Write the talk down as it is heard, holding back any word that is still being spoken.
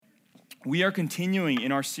We are continuing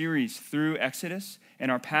in our series through Exodus,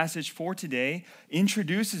 and our passage for today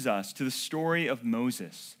introduces us to the story of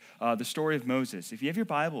Moses. If you have your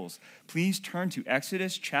Bibles, please turn to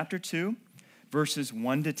Exodus chapter 2, verses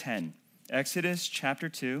 1 to 10. Exodus chapter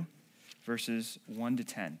 2, verses 1 to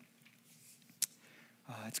 10.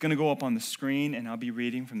 It's going to go up on the screen, and I'll be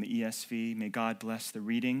reading from the ESV. May God bless the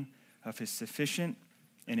reading of his sufficient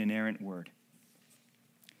and inerrant word.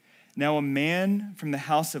 Now a man from the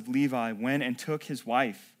house of Levi went and took his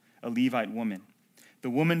wife, a Levite woman. The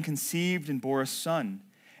woman conceived and bore a son,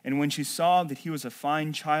 and when she saw that he was a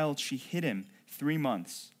fine child, she hid him 3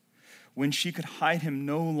 months. When she could hide him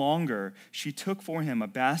no longer, she took for him a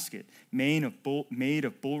basket made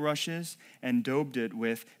of bulrushes and daubed it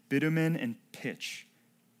with bitumen and pitch.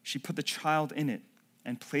 She put the child in it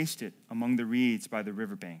and placed it among the reeds by the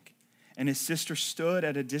riverbank. And his sister stood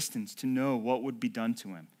at a distance to know what would be done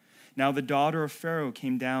to him. Now the daughter of Pharaoh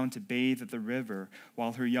came down to bathe at the river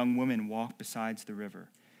while her young women walked beside the river.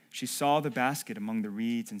 She saw the basket among the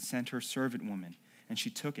reeds and sent her servant woman, and she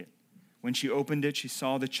took it. When she opened it, she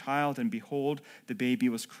saw the child, and behold, the baby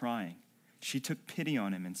was crying. She took pity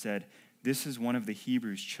on him and said, "This is one of the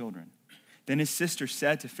Hebrews' children." Then his sister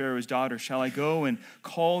said to Pharaoh's daughter, "Shall I go and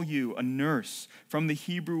call you a nurse from the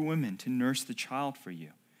Hebrew women to nurse the child for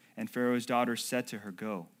you?" And Pharaoh's daughter said to her,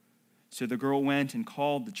 "Go." So the girl went and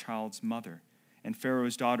called the child's mother. And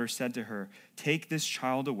Pharaoh's daughter said to her, "Take this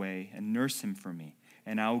child away and nurse him for me,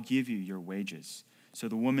 and I will give you your wages." So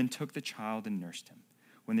the woman took the child and nursed him.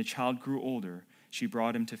 When the child grew older, she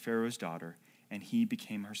brought him to Pharaoh's daughter, and he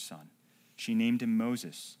became her son. She named him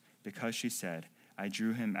Moses, because she said, "I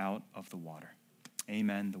drew him out of the water."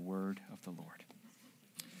 Amen, the word of the Lord.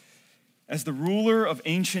 As the ruler of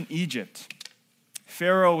ancient Egypt,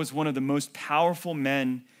 Pharaoh was one of the most powerful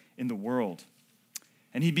men in the world.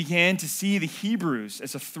 And he began to see the Hebrews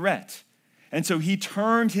as a threat. And so he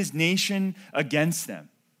turned his nation against them.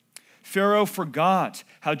 Pharaoh forgot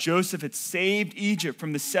how Joseph had saved Egypt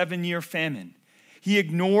from the 7-year famine. He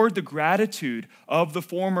ignored the gratitude of the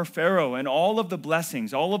former Pharaoh and all of the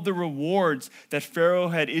blessings, all of the rewards that Pharaoh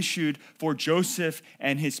had issued for Joseph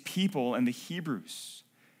and his people and the Hebrews.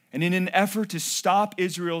 And in an effort to stop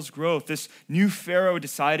Israel's growth, this new Pharaoh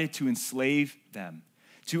decided to enslave them,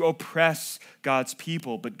 to oppress God's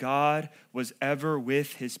people. But God was ever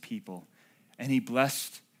with his people, and he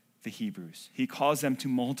blessed the Hebrews. He caused them to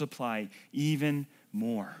multiply even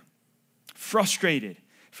more. Frustrated,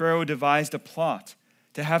 Pharaoh devised a plot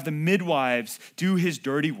to have the midwives do his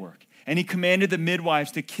dirty work. And he commanded the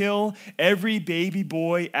midwives to kill every baby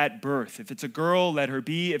boy at birth. If it's a girl, let her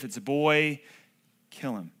be. If it's a boy,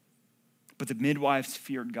 kill him. But the midwives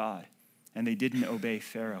feared God, and they didn't obey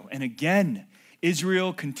Pharaoh. And again,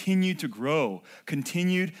 Israel continued to grow,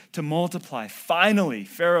 continued to multiply. Finally,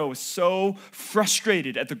 Pharaoh was so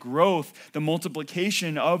frustrated at the growth, the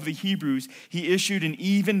multiplication of the Hebrews, he issued an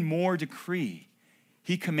even more decree.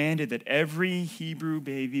 He commanded that every Hebrew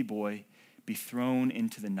baby boy be thrown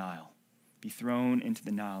into the Nile. Be thrown into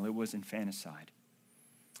the Nile. It was infanticide.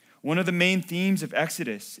 One of the main themes of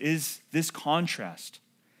Exodus is this contrast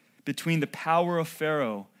between the power of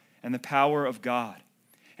Pharaoh and the power of God.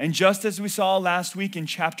 And just as we saw last week in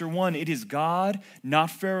chapter 1, it is God, not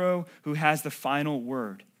Pharaoh, who has the final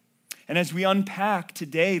word. And as we unpack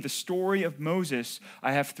today the story of Moses,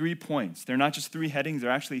 I have 3 points. They're not just 3 headings, they're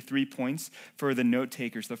actually 3 points for the note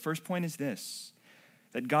takers. The first point is this,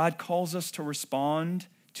 that God calls us to respond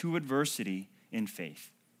to adversity in faith.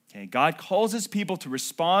 Okay, God calls his people to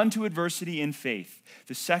respond to adversity in faith.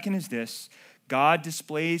 The second is this, God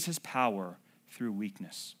displays his power through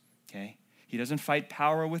weakness. Okay? He doesn't fight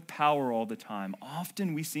power with power all the time.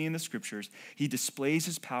 Often we see in the scriptures, he displays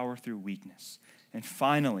his power through weakness. And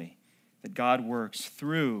finally, that God works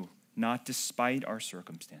through, not despite our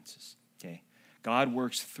circumstances. Okay? God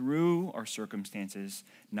works through our circumstances,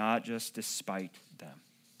 not just despite them.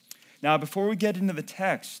 Now, before we get into the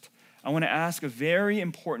text, I want to ask a very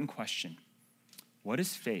important question. What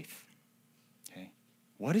is faith? Okay?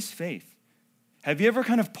 What is faith? Have you ever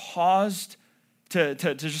kind of paused to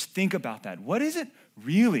just think about that? What is it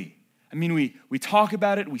really? I mean, we talk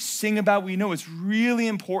about it, we sing about it, we know it's really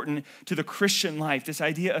important to the Christian life, this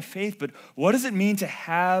idea of faith, but what does it mean to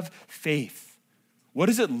have faith? What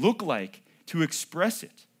does it look like to express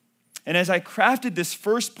it? And as I crafted this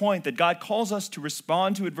first point that God calls us to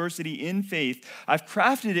respond to adversity in faith, I've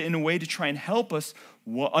crafted it in a way to try and help us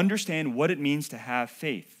understand what it means to have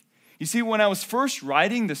faith. You see, when I was first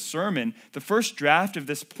writing the sermon, the first draft of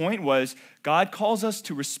this point was, God calls us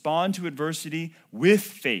to respond to adversity with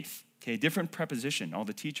faith. Okay, different preposition, all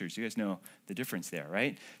the teachers, you guys know the difference there,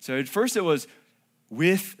 right? So at first it was,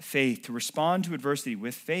 with faith, to respond to adversity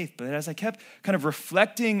with faith. But as I kept kind of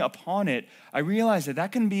reflecting upon it, I realized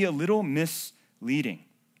that can be a little misleading.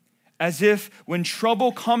 As if when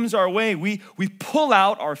trouble comes our way, we pull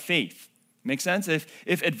out our faith. Make sense?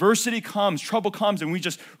 If adversity comes, trouble comes, and we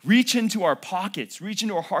just reach into our pockets, reach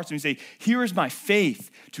into our hearts, and we say, here is my faith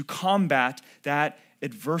to combat that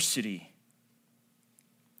adversity.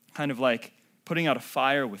 Kind of like putting out a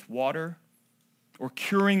fire with water or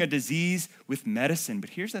curing a disease with medicine.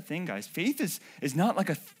 But here's the thing, guys. Faith is not like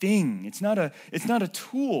a thing. It's not a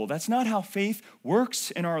tool. That's not how faith works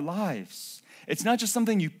in our lives. It's not just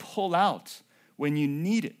something you pull out when you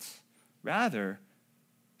need it. Rather,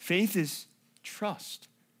 faith is trust.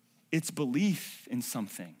 It's belief in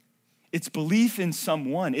something. It's belief in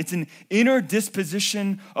someone. It's an inner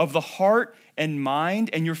disposition of the heart and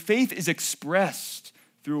mind, and your faith is expressed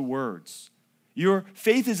through words. Your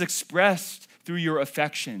faith is expressed through your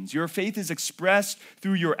affections. Your faith is expressed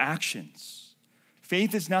through your actions.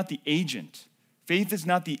 Faith is not the agent. Faith is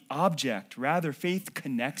not the object. Rather, faith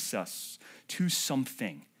connects us to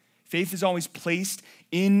something. Faith is always placed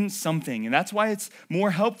in something. And that's why it's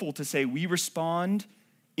more helpful to say we respond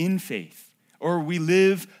in faith or we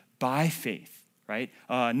live by faith, right?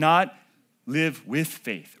 Not live with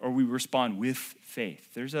faith or we respond with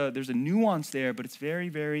faith. There's a nuance there, but it's very,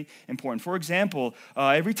 very important. For example,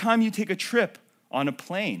 every time you take a trip on a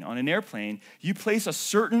plane, on an airplane, you place a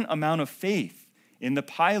certain amount of faith in the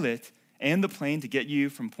pilot and the plane to get you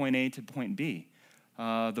from point A to point B.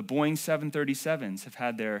 The Boeing 737s have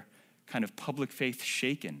had their kind of public faith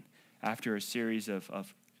shaken after a series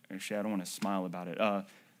of actually, I don't want to smile about it,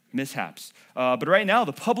 mishaps. But right now,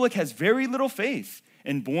 the public has very little faith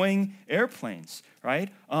in Boeing airplanes, right?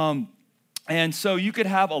 And so you could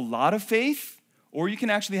have a lot of faith, or you can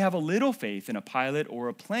actually have a little faith in a pilot or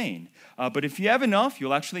a plane. But if you have enough,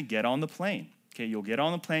 you'll actually get on the plane. Okay, you'll get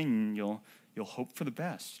on the plane and you'll hope for the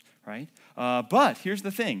best, right? But here's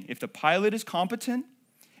the thing. If the pilot is competent,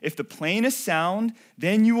 if the plane is sound,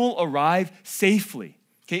 then you will arrive safely.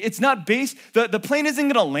 Okay, it's not based, the plane isn't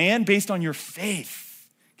going to land based on your faith.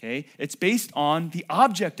 Okay, it's based on the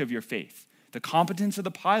object of your faith. The competence of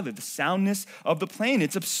the pilot, the soundness of the plane.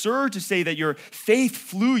 It's absurd to say that your faith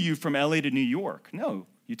flew you from LA to New York. No,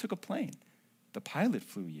 you took a plane. The pilot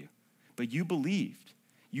flew you, but you believed.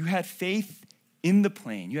 You had faith in the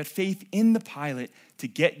plane. You had faith in the pilot to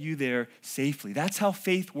get you there safely. That's how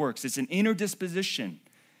faith works. It's an inner disposition.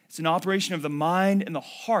 It's an operation of the mind and the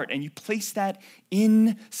heart, and you place that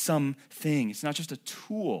in something. It's not just a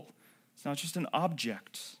tool. It's not just an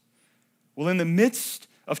object. Well, in the midst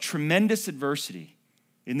of tremendous adversity,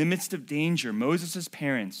 in the midst of danger, Moses'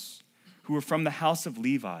 parents, who were from the house of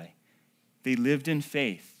Levi, they lived in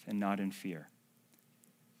faith and not in fear.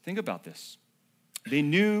 Think about this. They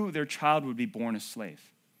knew their child would be born a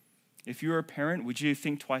slave. If you were a parent, would you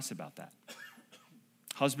think twice about that?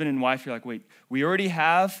 Husband and wife, you're like, wait, we already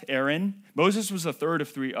have Aaron. Moses was the third of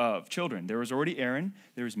three children. There was already Aaron.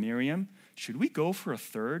 There was Miriam. Should we go for a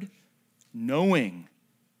third? Knowing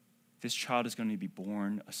this child is going to be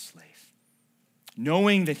born a slave.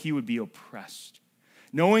 Knowing that he would be oppressed.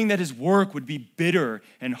 Knowing that his work would be bitter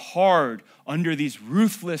and hard under these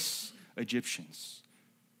ruthless Egyptians.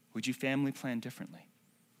 Would you family plan differently?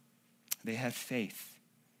 They had faith.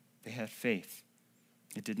 They had faith.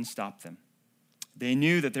 It didn't stop them. They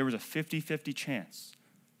knew that there was a 50-50 chance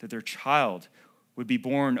that their child would be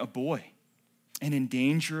born a boy and in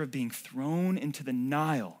danger of being thrown into the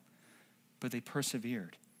Nile, but they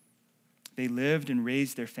persevered. They lived and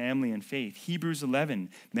raised their family in faith. Hebrews 11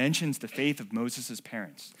 mentions the faith of Moses'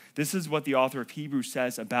 parents. This is what the author of Hebrews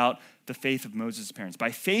says about the faith of Moses' parents.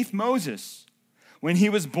 By faith, Moses, when he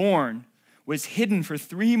was born, was hidden for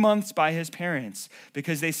 3 months by his parents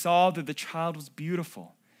because they saw that the child was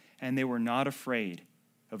beautiful and they were not afraid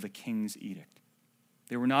of the king's edict.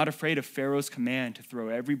 They were not afraid of Pharaoh's command to throw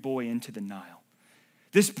every boy into the Nile.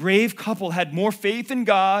 This brave couple had more faith in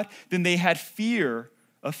God than they had fear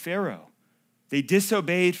of Pharaoh. They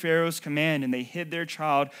disobeyed Pharaoh's command and they hid their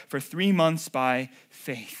child for 3 months by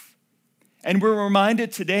faith. And we're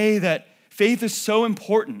reminded today that faith is so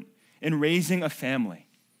important in raising a family.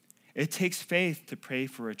 It takes faith to pray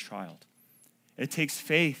for a child. It takes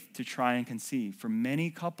faith to try and conceive. For many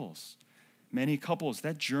couples,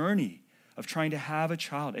 that journey of trying to have a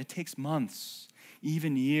child, it takes months,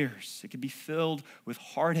 even years. It can be filled with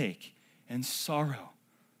heartache and sorrow,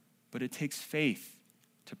 but it takes faith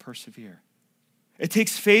to persevere. It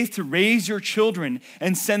takes faith to raise your children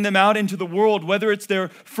and send them out into the world, whether it's their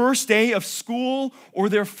first day of school or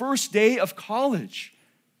their first day of college.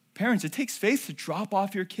 Parents, it takes faith to drop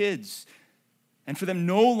off your kids and for them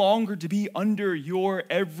no longer to be under your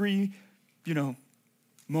every,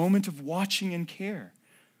 moment of watching and care.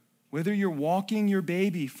 Whether you're walking your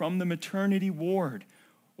baby from the maternity ward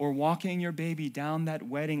or walking your baby down that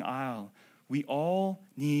wedding aisle, we all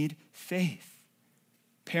need faith.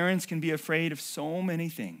 Parents can be afraid of so many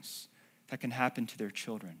things that can happen to their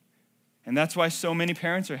children. And that's why so many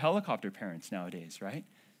parents are helicopter parents nowadays, right?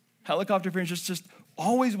 Helicopter parents just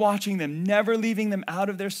always watching them, never leaving them out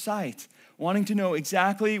of their sight, wanting to know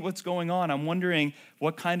exactly what's going on. I'm wondering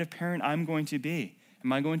what kind of parent I'm going to be.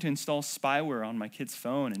 Am I going to install spyware on my kid's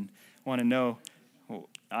phone and want to know? Well,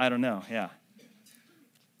 I don't know, yeah.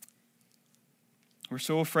 We're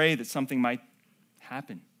so afraid that something might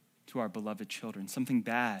happen to our beloved children, something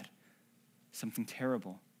bad, something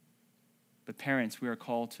terrible. But parents, we are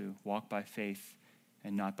called to walk by faith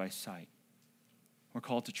and not by sight. We're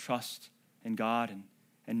called to trust in God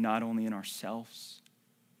and not only in ourselves.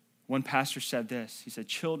 One pastor said this. He said,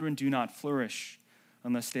 children do not flourish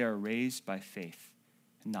unless they are raised by faith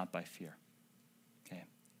and not by fear. Okay.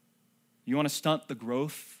 You want to stunt the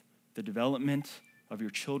growth, the development of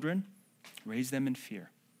your children? Raise them in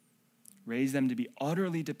fear. Raise them to be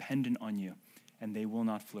utterly dependent on you, and they will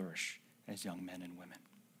not flourish as young men and women.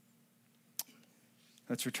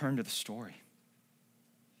 Let's return to the story.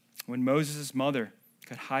 When Moses' mother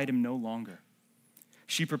could hide him no longer,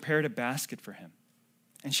 she prepared a basket for him,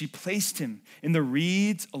 and she placed him in the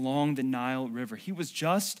reeds along the Nile River. He was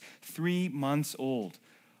just 3 months old.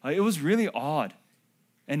 It was really odd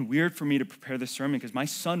and weird for me to prepare this sermon because my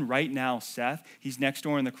son right now, Seth, he's next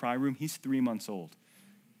door in the cry room. He's 3 months old.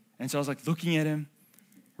 And so I was like looking at him,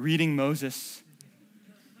 reading Moses,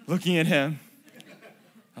 looking at him.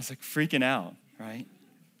 I was like freaking out, right?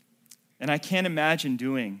 And I can't imagine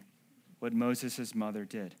doing what Moses' mother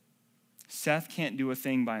did. Seth can't do a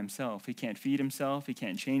thing by himself. He can't feed himself. He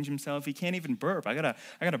can't change himself. He can't even burp. I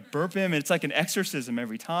gotta burp him. It's like an exorcism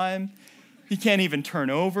every time. He can't even turn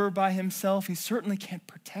over by himself. He certainly can't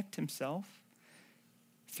protect himself.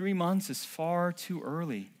 3 months is far too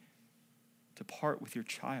early to part with your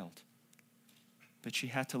child. But she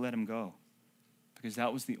had to let him go because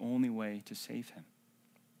that was the only way to save him.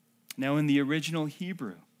 Now, in the original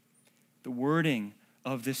Hebrew, the wording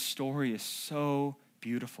of this story is so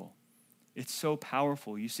beautiful. It's so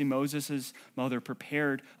powerful. You see, Moses' mother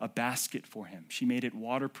prepared a basket for him. She made it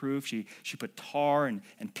waterproof. She put tar and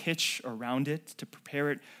pitch around it to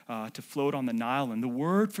prepare it to float on the Nile. And the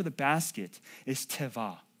word for the basket is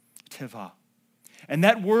tevah. Tevah. And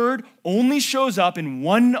that word only shows up in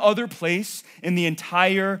one other place in the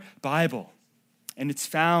entire Bible. And it's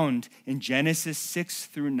found in Genesis 6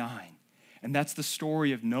 through 9. And that's the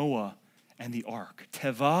story of Noah and the ark.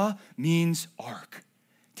 Tevah means ark.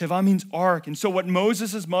 Tevah means ark. And so what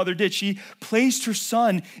Moses' mother did, she placed her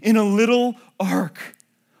son in a little ark,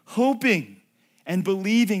 hoping and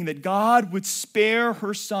believing that God would spare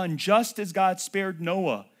her son just as God spared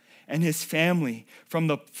Noah and his family from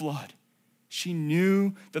the flood. She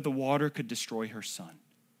knew that the water could destroy her son.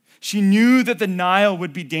 She knew that the Nile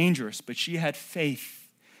would be dangerous, but she had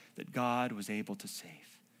faith that God was able to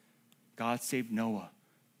save. God saved Noah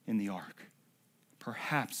in the ark.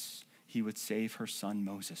 Perhaps he would save her son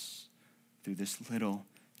Moses through this little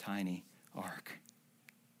tiny ark.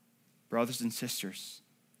 Brothers and sisters,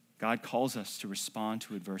 God calls us to respond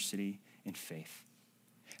to adversity in faith.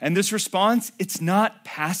 And this response, it's not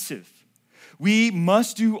passive. We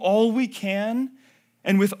must do all we can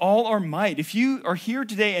and with all our might. If you are here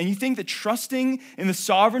today and you think that trusting in the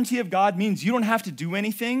sovereignty of God means you don't have to do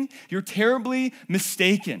anything, you're terribly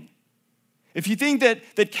mistaken. If you think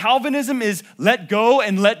that Calvinism is let go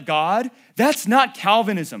and let God, that's not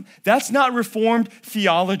Calvinism. That's not Reformed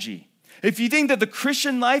theology. If you think that the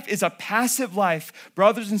Christian life is a passive life,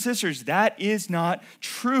 brothers and sisters, that is not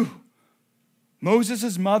true.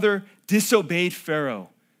 Moses' mother disobeyed Pharaoh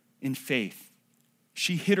in faith.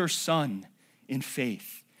 She hid her son in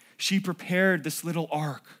faith. She prepared this little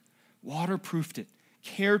ark, waterproofed it,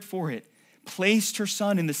 cared for it, placed her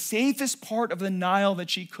son in the safest part of the Nile that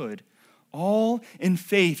she could, all in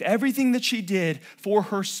faith. Everything that she did for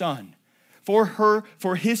her son,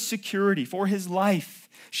 for his security, for his life,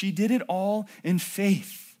 she did it all in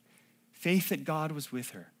faith. Faith that God was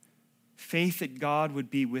with her. Faith that God would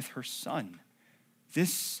be with her son.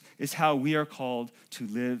 This is how we are called to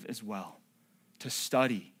live as well. To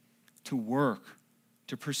study, to work,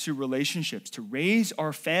 to pursue relationships, to raise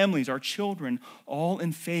our families, our children, all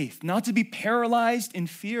in faith. Not to be paralyzed in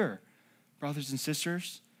fear, brothers and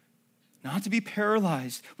sisters. Not to be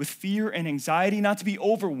paralyzed with fear and anxiety, not to be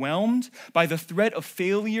overwhelmed by the threat of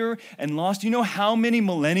failure and loss. Do you know how many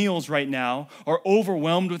millennials right now are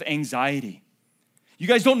overwhelmed with anxiety? You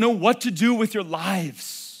guys don't know what to do with your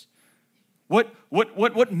lives.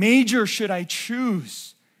 What major should I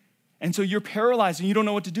choose? And so you're paralyzed and you don't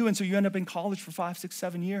know what to do. And so you end up in college for 5, 6,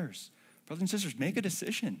 7 years. Brothers and sisters, make a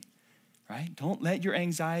decision, right? Don't let your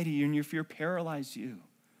anxiety and your fear paralyze you,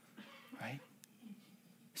 right?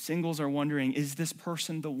 Singles are wondering, is this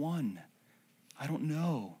person the one? I don't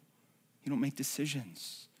know. You don't make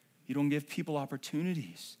decisions. You don't give people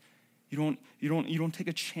opportunities. You don't take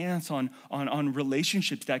a chance on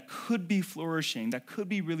relationships that could be flourishing, that could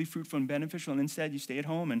be really fruitful and beneficial, and instead you stay at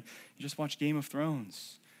home and you just watch Game of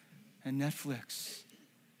Thrones and Netflix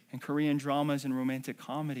and Korean dramas and romantic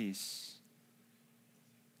comedies.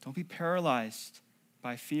 Don't be paralyzed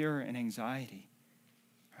by fear and anxiety,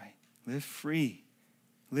 right? Live free.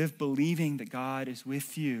 Live believing that God is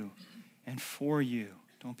with you and for you.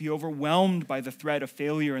 Don't be overwhelmed by the threat of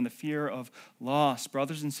failure and the fear of loss.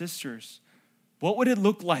 Brothers and sisters, what would it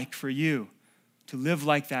look like for you to live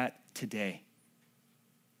like that today?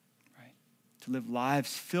 Right? To live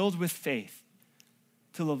lives filled with faith,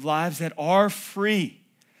 to live lives that are free,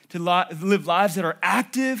 to live lives that are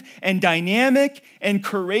active and dynamic and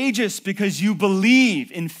courageous because you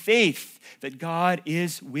believe in faith that God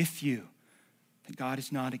is with you, that God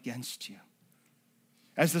is not against you.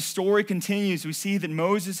 As the story continues, we see that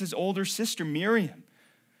Moses' older sister, Miriam,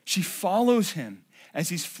 she follows him as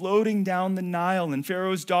he's floating down the Nile, and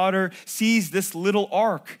Pharaoh's daughter sees this little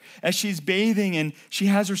ark as she's bathing, and she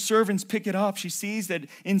has her servants pick it up. She sees that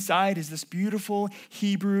inside is this beautiful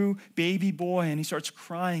Hebrew baby boy, and he starts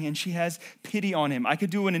crying, and she has pity on him. I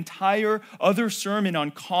could do an entire other sermon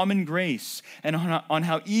on common grace and on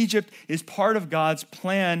how Egypt is part of God's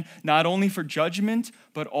plan, not only for judgment,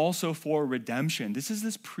 but also for redemption. This is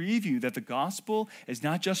this preview that the gospel is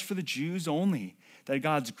not just for the Jews only, that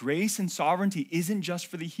God's grace and sovereignty isn't just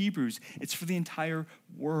for the Hebrews, it's for the entire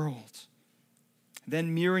world.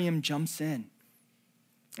 Then Miriam jumps in,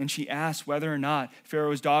 and she asks whether or not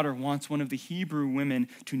Pharaoh's daughter wants one of the Hebrew women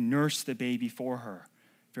to nurse the baby for her.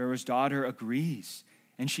 Pharaoh's daughter agrees,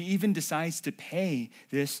 and she even decides to pay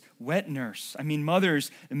this wet nurse. I mean,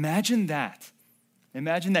 mothers, imagine that.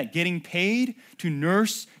 Imagine that, getting paid to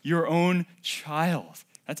nurse your own child.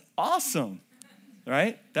 That's awesome,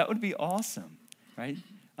 right? That would be awesome. Right?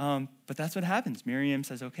 But that's what happens. Miriam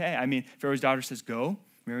says, okay. Pharaoh's daughter says, go.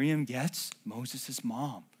 Miriam gets Moses'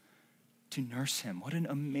 mom to nurse him. What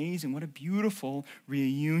a beautiful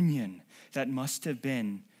reunion that must have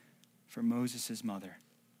been for Moses' mother.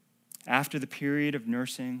 After the period of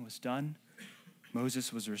nursing was done,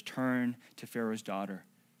 Moses was returned to Pharaoh's daughter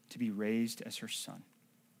to be raised as her son.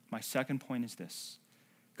 My second point is this: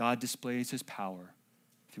 God displays his power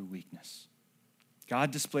through weakness.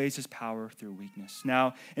 God displays his power through weakness.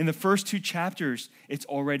 Now, in the first 2 chapters, it's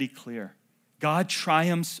already clear. God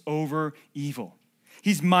triumphs over evil.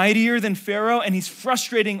 He's mightier than Pharaoh, and he's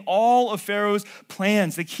frustrating all of Pharaoh's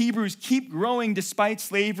plans. The Hebrews keep growing despite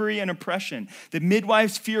slavery and oppression. The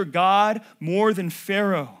midwives fear God more than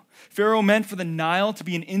Pharaoh. Pharaoh meant for the Nile to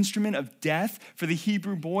be an instrument of death for the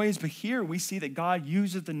Hebrew boys, but here we see that God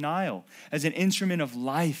uses the Nile as an instrument of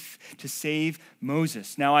life to save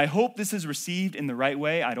Moses. Now, I hope this is received in the right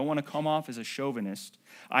way. I don't want to come off as a chauvinist.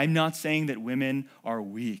 I'm not saying that women are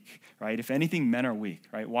weak, right? If anything, men are weak,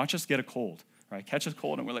 right? Watch us get a cold, right? Catch a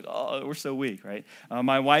cold and we're like, oh, we're so weak, right?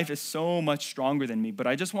 My wife is so much stronger than me, but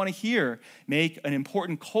I just want to make an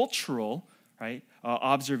important cultural, right,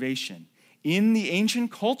 observation. In the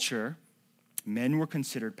ancient culture, men were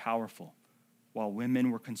considered powerful, while women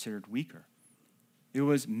were considered weaker. It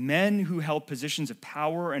was men who held positions of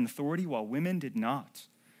power and authority, while women did not,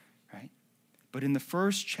 right? But in the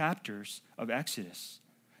first chapters of Exodus,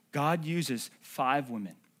 God uses 5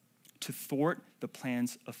 women to thwart the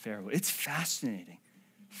plans of Pharaoh. It's fascinating.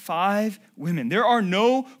 5 women. There are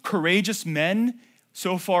no courageous men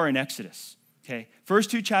so far in Exodus. Okay,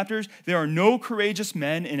 first 2 chapters, there are no courageous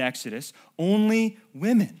men in Exodus, only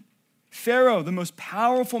women. Pharaoh, the most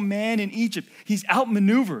powerful man in Egypt, he's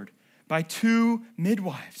outmaneuvered by 2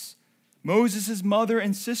 midwives. Moses' mother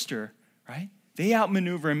and sister, right? They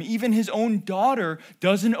outmaneuver him. Even his own daughter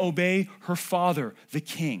doesn't obey her father, the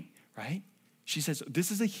king, right? She says,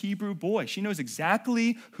 this is a Hebrew boy. She knows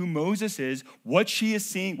exactly who Moses is, what she is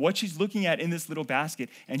seeing, what she's looking at in this little basket,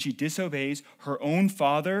 and she disobeys her own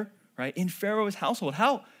father, right, in Pharaoh's household.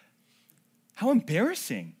 How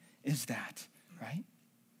embarrassing is that, right?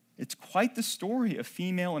 It's quite the story of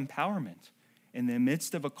female empowerment in the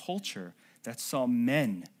midst of a culture that saw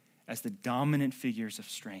men as the dominant figures of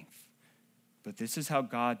strength. But this is how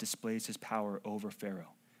God displays his power over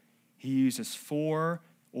Pharaoh. He uses 4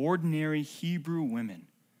 ordinary Hebrew women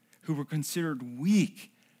who were considered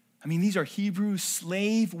weak I mean, these are Hebrew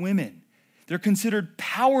slave women. They're considered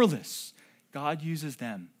powerless. God uses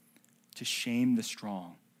them to shame the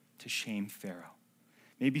strong, to shame Pharaoh.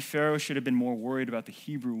 Maybe Pharaoh should have been more worried about the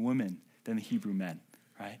Hebrew women than the Hebrew men,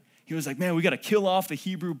 right? He was like, man, we got to kill off the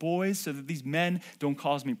Hebrew boys so that these men don't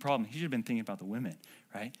cause me problems. He should have been thinking about the women,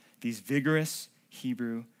 right? These vigorous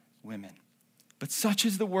Hebrew women. But such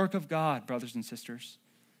is the work of God, brothers and sisters.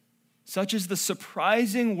 Such is the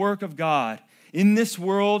surprising work of God in this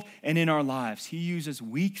world and in our lives. He uses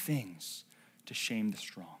weak things to shame the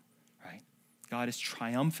strong, right? God is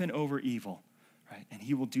triumphant over evil, right? And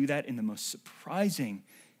he will do that in the most surprising,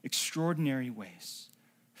 extraordinary ways.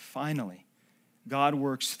 Finally, God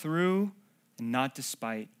works through and not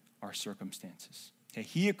despite our circumstances. Okay,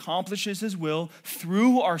 he accomplishes his will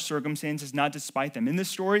through our circumstances, not despite them. In this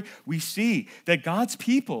story, we see that God's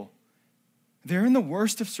people, they're in the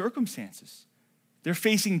worst of circumstances. They're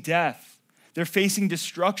facing death. They're facing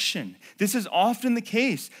destruction. This is often the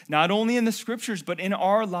case, not only in the scriptures, but in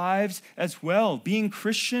our lives as well. Being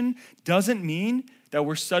Christian doesn't mean that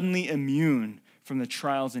we're suddenly immune from the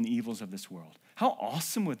trials and evils of this world. How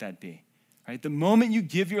awesome would that be, right? The moment you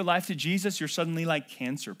give your life to Jesus, you're suddenly like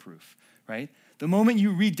cancer-proof, right? The moment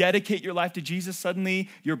you rededicate your life to Jesus, suddenly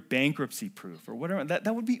you're bankruptcy-proof or whatever.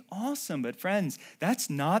 That would be awesome, but friends, that's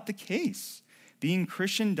not the case. Being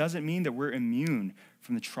Christian doesn't mean that we're immune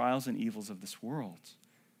from the trials and evils of this world.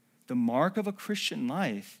 The mark of a Christian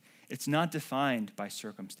life, it's not defined by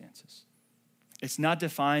circumstances. It's not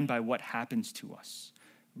defined by what happens to us.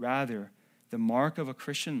 Rather, the mark of a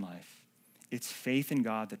Christian life, it's faith in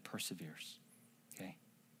God that perseveres. Okay?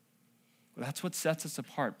 Well, that's what sets us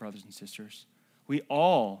apart, brothers and sisters. We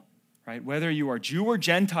all, right, whether you are Jew or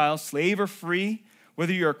Gentile, slave or free,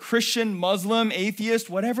 whether you're a Christian, Muslim, atheist,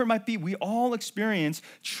 whatever it might be, we all experience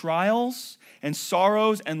trials and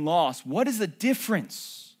sorrows and loss. What is the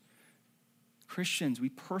difference? Christians, we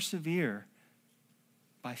persevere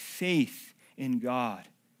by faith in God,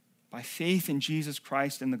 by faith in Jesus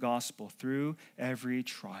Christ and the gospel through every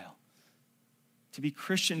trial. To be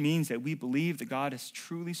Christian means that we believe that God is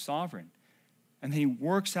truly sovereign and that he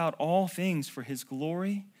works out all things for his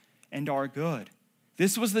glory and our good.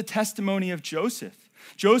 This was the testimony of Joseph.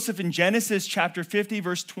 Joseph in Genesis chapter 50,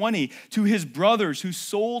 verse 20, to his brothers who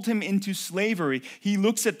sold him into slavery, he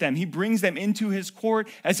looks at them, he brings them into his court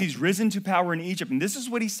as he's risen to power in Egypt. And this is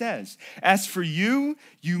what he says: as for you,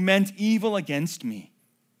 you meant evil against me,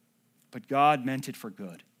 but God meant it for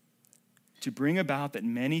good, to bring about that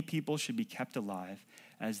many people should be kept alive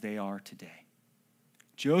as they are today.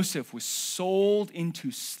 Joseph was sold into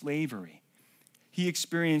slavery. He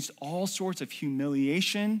experienced all sorts of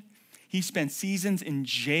humiliation. He spent seasons in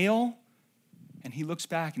jail, and he looks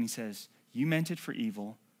back and he says, you meant it for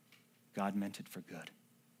evil, God meant it for good.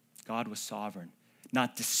 God was sovereign,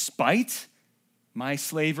 not despite my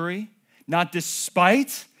slavery, not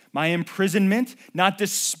despite my imprisonment, not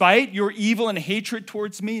despite your evil and hatred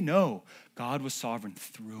towards me. No, God was sovereign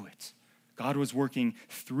through it. God was working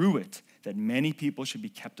through it that many people should be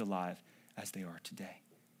kept alive as they are today.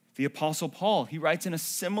 The Apostle Paul, he writes in a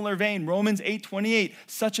similar vein, Romans 8:28,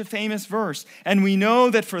 such a famous verse. And we know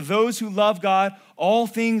that for those who love God, all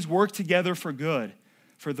things work together for good,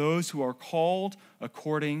 for those who are called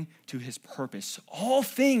according to his purpose. All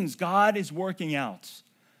things God is working out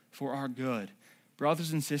for our good.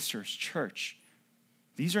 Brothers and sisters, church,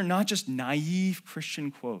 these are not just naive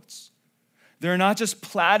Christian quotes. They're not just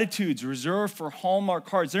platitudes reserved for Hallmark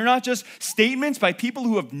cards. They're not just statements by people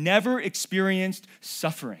who have never experienced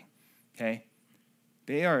suffering, okay?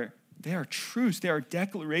 They are truths. They are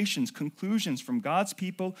declarations, conclusions from God's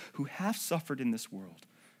people who have suffered in this world,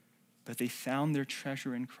 but they found their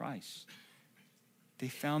treasure in Christ. They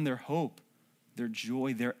found their hope, their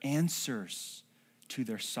joy, their answers to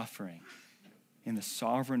their suffering in the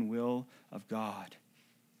sovereign will of God.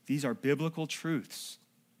 These are biblical truths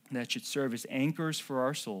that should serve as anchors for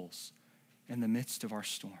our souls in the midst of our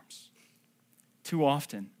storms. Too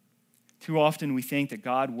often we think that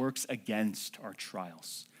God works against our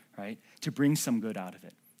trials, right? To bring some good out of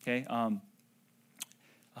it, okay?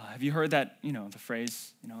 Have you heard that, the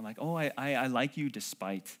phrase, like, oh, I like you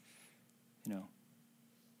despite,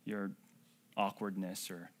 your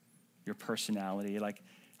awkwardness or your personality. Like,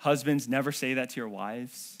 husbands, never say that to your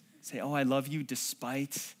wives. Say, oh, I love you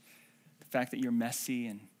despite the fact that you're messy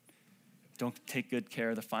and don't take good care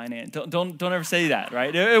of the finance. Don't ever say that,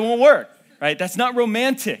 right? It won't work, right? That's not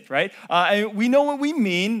romantic, right? We know what we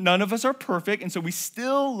mean. None of us are perfect, and so we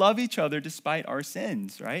still love each other despite our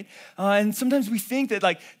sins, right? And sometimes we think that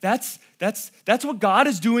that's what God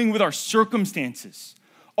is doing with our circumstances.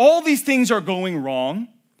 All these things are going wrong,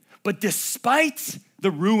 but despite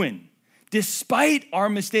the ruin, despite our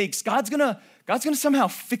mistakes, God's gonna somehow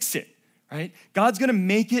fix it, right? God's gonna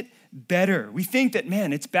make it better. We think that,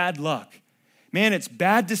 man, it's bad luck. Man, it's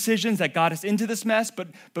bad decisions that got us into this mess, but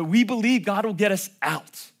we believe God will get us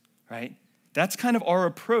out, right? That's kind of our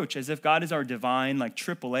approach, as if God is our divine,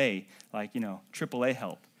 AAA, AAA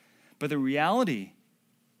help. But the reality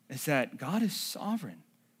is that God is sovereign.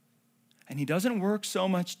 And he doesn't work so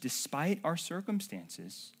much despite our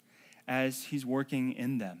circumstances as he's working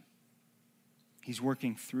in them. He's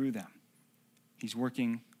working through them. He's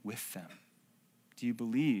working with them. Do you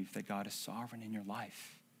believe that God is sovereign in your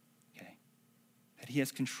life? Okay. That he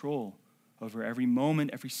has control over every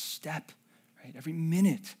moment, every step, right? Every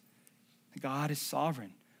minute. That God is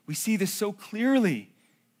sovereign. We see this so clearly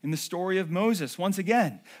in the story of Moses. Once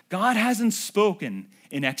again, God hasn't spoken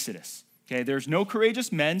in Exodus. Okay, there's no courageous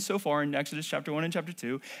men so far in Exodus chapter 1 and chapter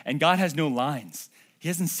 2, and God has no lines. He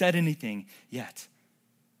hasn't said anything yet.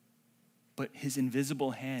 But his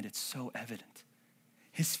invisible hand, it's so evident.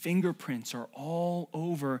 His fingerprints are all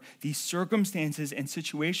over these circumstances and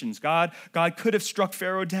situations. God could have struck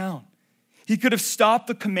Pharaoh down. He could have stopped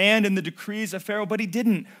the command and the decrees of Pharaoh, but he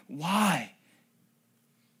didn't. Why?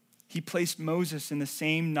 He placed Moses in the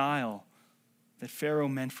same Nile that Pharaoh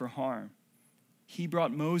meant for harm. He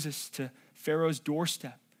brought Moses to Pharaoh's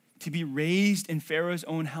doorstep to be raised in Pharaoh's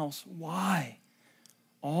own house. Why?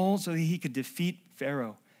 All so that he could defeat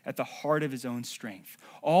Pharaoh at the heart of his own strength.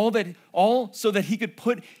 All so that he could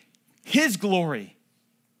put his glory,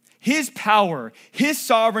 his power, his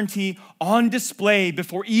sovereignty on display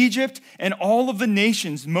before Egypt and all of the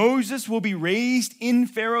nations. Moses will be raised in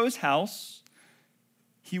Pharaoh's house.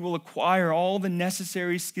 He will acquire all the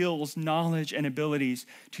necessary skills, knowledge, and abilities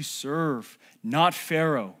to serve not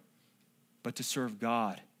Pharaoh, but to serve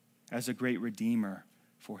God as a great redeemer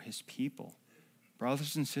for his people.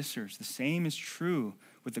 Brothers and sisters, the same is true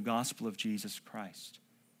with the gospel of Jesus Christ.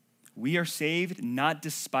 We are saved not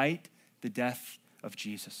despite the death of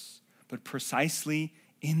Jesus, but precisely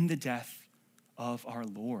in the death of our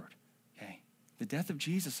Lord. Okay? The death of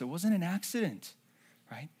Jesus, it wasn't an accident,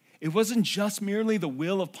 right? It wasn't just merely the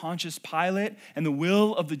will of Pontius Pilate and the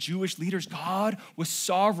will of the Jewish leaders. God was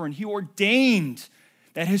sovereign. He ordained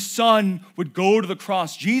that his son would go to the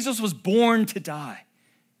cross. Jesus was born to die.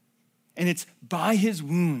 And it's by his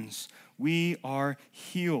wounds we are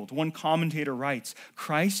healed. One commentator writes,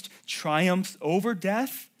 Christ triumphs over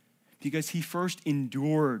death because he first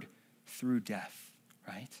endured through death,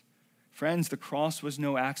 right? Friends, the cross was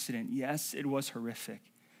no accident. Yes, it was horrific.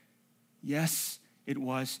 Yes, it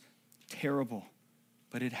was terrible,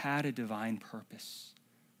 but it had a divine purpose.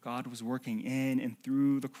 God was working in and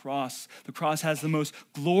through the cross. The cross has the most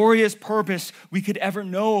glorious purpose we could ever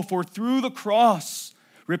know, for through the cross,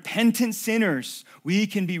 repentant sinners, we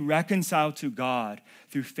can be reconciled to God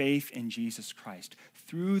through faith in Jesus Christ.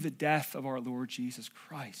 Through the death of our Lord Jesus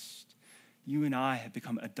Christ, you and I have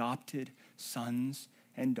become adopted sons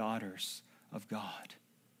and daughters of God.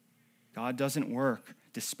 God doesn't work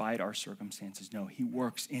despite our circumstances. No, he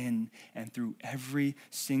works in and through every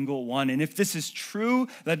single one. And if this is true,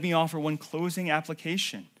 let me offer one closing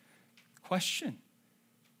application. Question: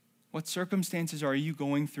 what circumstances are you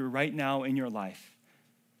going through right now in your life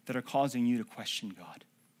that are causing you to question God?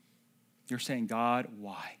 You're saying, God,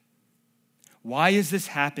 why? Why is this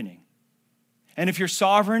happening? And if you're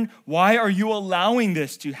sovereign, why are you allowing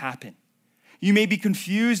this to happen? You may be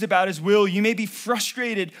confused about his will. You may be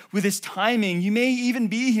frustrated with his timing. You may even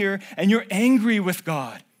be here and you're angry with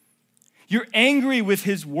God. You're angry with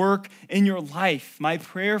his work in your life. My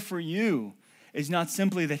prayer for you is not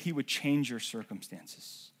simply that he would change your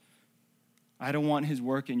circumstances. I don't want his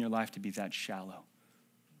work in your life to be that shallow,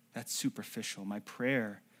 that's superficial. My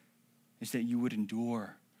prayer is that you would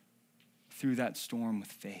endure through that storm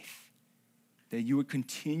with faith, that you would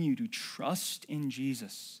continue to trust in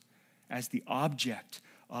Jesus as the object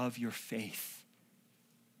of your faith.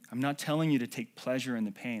 I'm not telling you to take pleasure in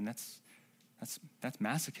the pain. That's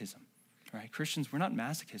masochism, right? Christians, we're not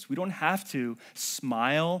masochists. We don't have to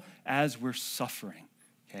smile as we're suffering,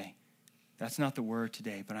 okay? That's not the word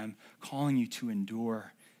today, but I'm calling you to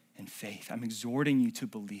endure in faith. I'm exhorting you to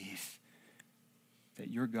believe that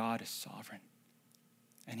your God is sovereign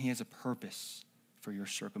and he has a purpose for your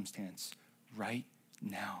circumstance right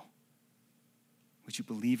now. Would you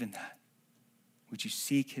believe in that? Would you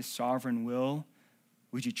seek his sovereign will?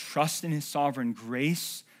 Would you trust in his sovereign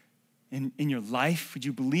grace in your life? Would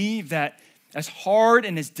you believe that as hard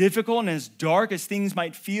and as difficult and as dark as things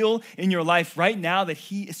might feel in your life right now, that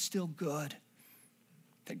he is still good?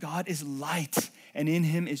 That God is light and in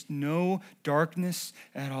him is no darkness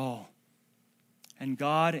at all. And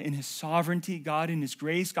God in his sovereignty, God in his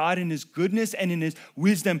grace, God in his goodness and in his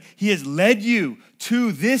wisdom, he has led you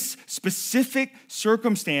to this specific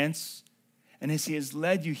circumstance. And as he has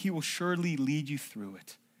led you, he will surely lead you through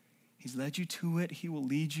it. He's led you to it. He will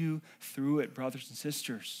lead you through it, brothers and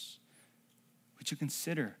sisters. Would you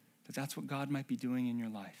consider that that's what God might be doing in your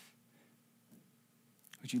life?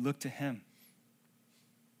 Would you look to him?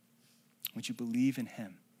 Would you believe in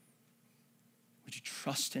him? Would you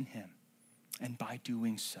trust in him? And by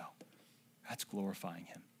doing so, that's glorifying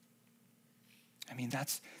him. I mean,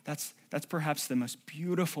 that's perhaps the most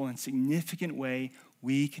beautiful and significant way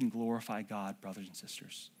we can glorify God, brothers and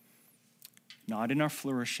sisters. Not in our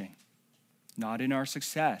flourishing, not in our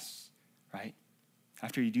success, right?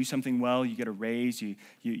 After you do something well, you get a raise, you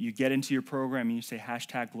get into your program and you say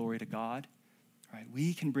 #glory to God, right?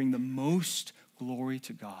 We can bring the most glory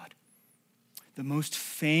to God, the most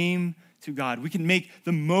fame to God. We can make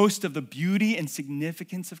the most of the beauty and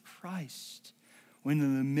significance of Christ when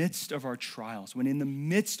in the midst of our trials, when in the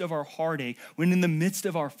midst of our heartache, when in the midst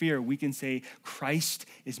of our fear, we can say, Christ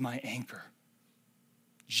is my anchor.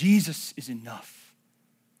 Jesus is enough.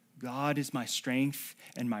 God is my strength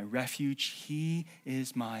and my refuge. He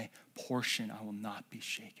is my portion. I will not be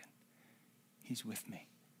shaken. He's with me.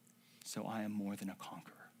 So I am more than a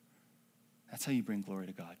conqueror. That's how you bring glory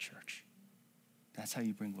to God, church. That's how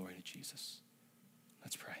you bring glory to Jesus.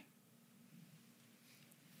 Let's pray.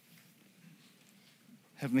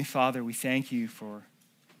 Heavenly Father, we thank you for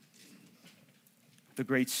the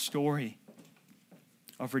great story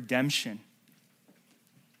of redemption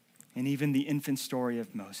and even the infant story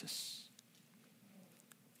of Moses.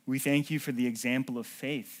 We thank you for the example of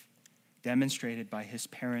faith demonstrated by his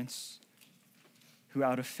parents who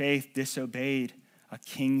out of faith disobeyed a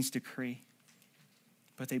king's decree,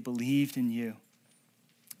 but they believed in you.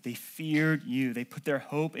 They feared you. They put their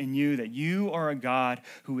hope in you, that you are a God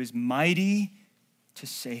who is mighty to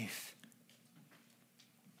save.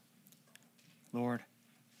 Lord,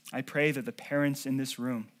 I pray that the parents in this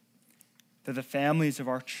room, that the families of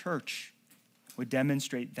our church would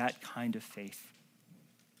demonstrate that kind of faith.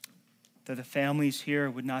 That the families here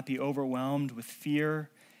would not be overwhelmed with fear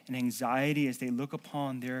and anxiety as they look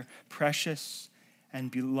upon their precious and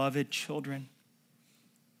beloved children.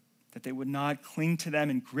 That they would not cling to them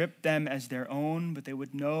and grip them as their own, but they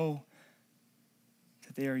would know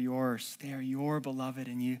that they are yours. They are your beloved,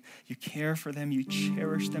 and you care for them. You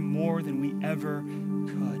cherish them more than we ever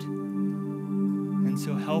could. And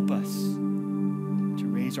so help us to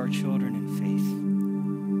raise our children in faith.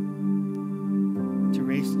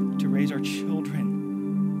 To raise our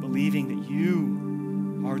children believing that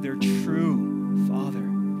you are their true Father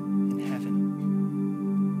in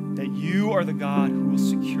heaven. That you are the God who will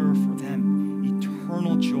secure for them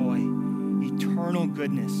eternal joy, eternal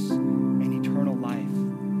goodness, and eternal life.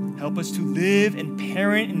 Help us to live and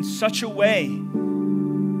parent in such a way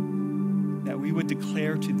that we would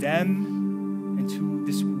declare to them and to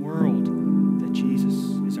this world that Jesus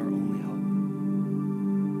is our only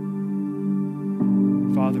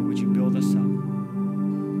hope. Father, would you build us up?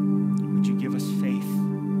 Would you give us faith?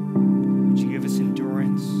 Would you give us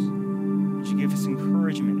endurance? Would you give us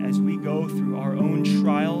encouragement as we go through our own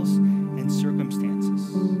trials and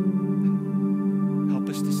circumstances? Help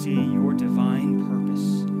us to see your divine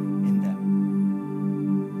purpose in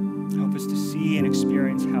them. Help us to see and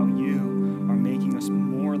experience how you are making us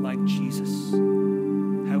more like Jesus.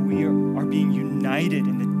 How we are being united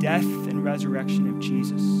in the death and resurrection of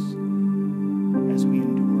Jesus as we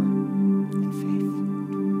endure